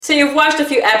So you've watched a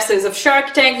few episodes of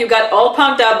Shark Tank, you got all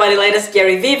pumped up by the latest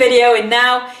Gary Vee video, and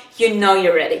now you know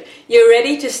you're ready. You're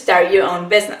ready to start your own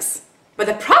business. But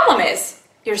the problem is,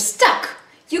 you're stuck.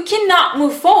 You cannot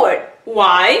move forward.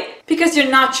 Why? Because you're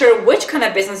not sure which kind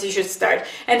of business you should start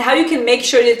and how you can make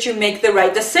sure that you make the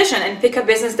right decision and pick a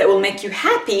business that will make you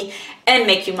happy and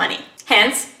make you money.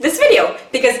 Hence this video,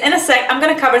 because in a sec I'm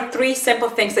going to cover 3 simple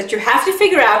things that you have to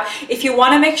figure out if you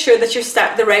want to make sure that you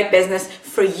start the right business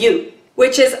for you,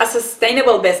 which is a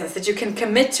sustainable business that you can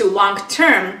commit to long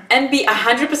term and be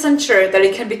 100% sure that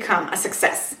it can become a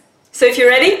success. So if you're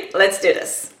ready, let's do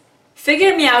this.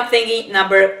 Figure me out thingy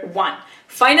number 1.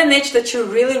 Find a niche that you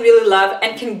really love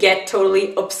and can get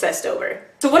totally obsessed over.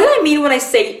 So what do I mean when I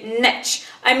say niche?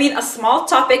 I mean a small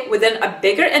topic within a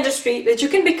bigger industry that you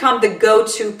can become the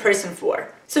go-to person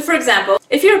for. So for example,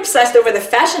 if you're obsessed over the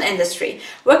fashion industry,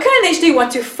 what kind of niche do you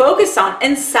want to focus on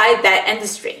inside that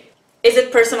industry? Is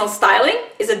it personal styling?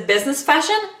 Is it business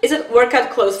fashion? Is it workout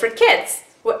clothes for kids?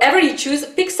 Whatever you choose,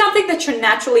 pick something that you're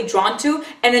naturally drawn to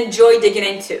and enjoy digging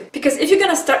into. Because if you're going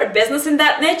to start a business in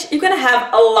that niche, you're going to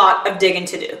have a lot of digging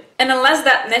to do. And unless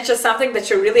that niche is something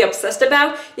that you're really obsessed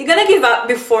about, you're going to give up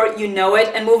before you know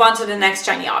it and move on to the next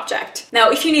shiny object. Now,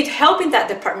 if you need help in that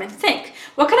department, think.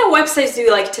 What kind of websites do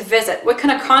you like to visit? What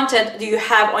kind of content do you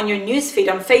have on your newsfeed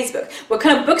on Facebook? What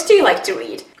kind of books do you like to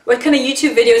read? What kind of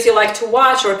YouTube videos you like to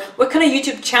watch, or what kind of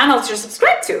YouTube channels you're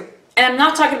subscribed to? And I'm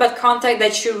not talking about content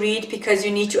that you read because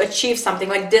you need to achieve something,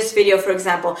 like this video, for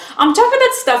example. I'm talking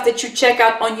about stuff that you check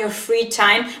out on your free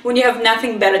time when you have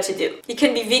nothing better to do. It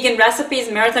can be vegan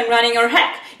recipes, marathon running, or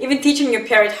heck, even teaching your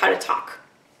parrot how to talk.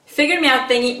 Figure me out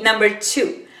thingy number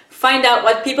 2. Find out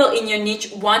what people in your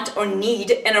niche want or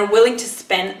need and are willing to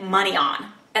spend money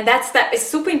on. And that step is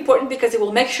super important because it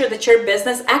will make sure that your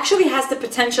business actually has the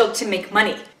potential to make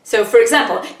money. So for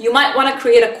example, you might want to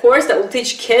create a course that will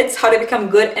teach kids how to become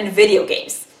good in video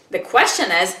games. The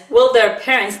question is, will their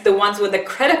parents, the ones with the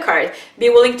credit card, be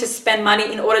willing to spend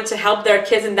money in order to help their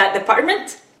kids in that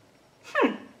department?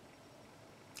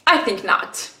 I think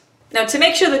not. Now, to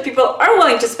make sure that people are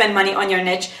willing to spend money on your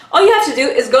niche, all you have to do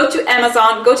is go to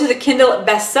Amazon, go to the Kindle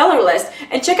bestseller list,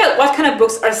 and check out what kind of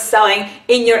books are selling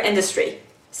in your industry.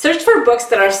 Search for books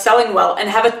that are selling well and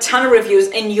have a ton of reviews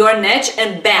in your niche,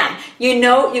 and bam, you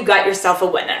know you got yourself a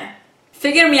winner.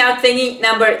 Figure me out thingy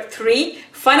number 3,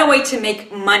 find a way to make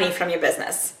money from your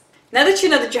business. Now that you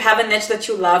know that you have a niche that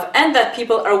you love and that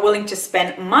people are willing to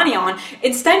spend money on,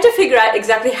 it's time to figure out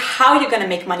exactly how you're going to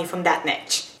make money from that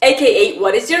niche. AKA,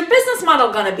 what is your business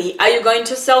model going to be? Are you going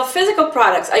to sell physical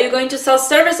products? Are you going to sell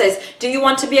services? Do you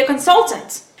want to be a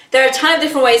consultant? There are a ton of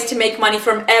different ways to make money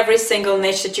from every single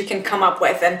niche that you can come up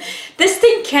with, and this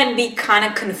thing can be kind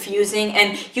of confusing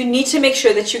and you need to make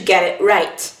sure that you get it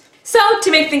right. So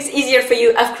to make things easier for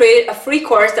you, I've created a free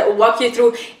course that will walk you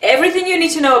through everything you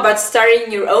need to know about starting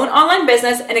your own online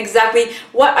business and exactly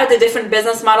what are the different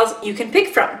business models you can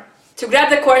pick from. To grab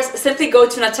the course, simply go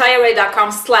to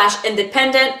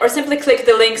nataliaray.com/independent or simply click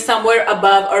the link somewhere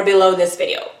above or below this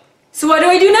video. So what do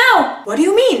I do now? What do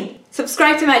you mean?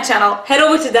 Subscribe to my channel, head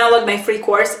over to download my free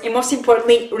course, and most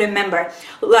importantly, remember,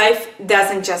 life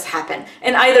doesn't just happen,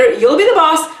 and either you'll be the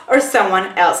boss or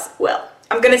someone else will.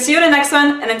 I'm gonna see you in the next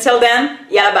one, and until then,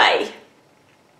 yalla bye.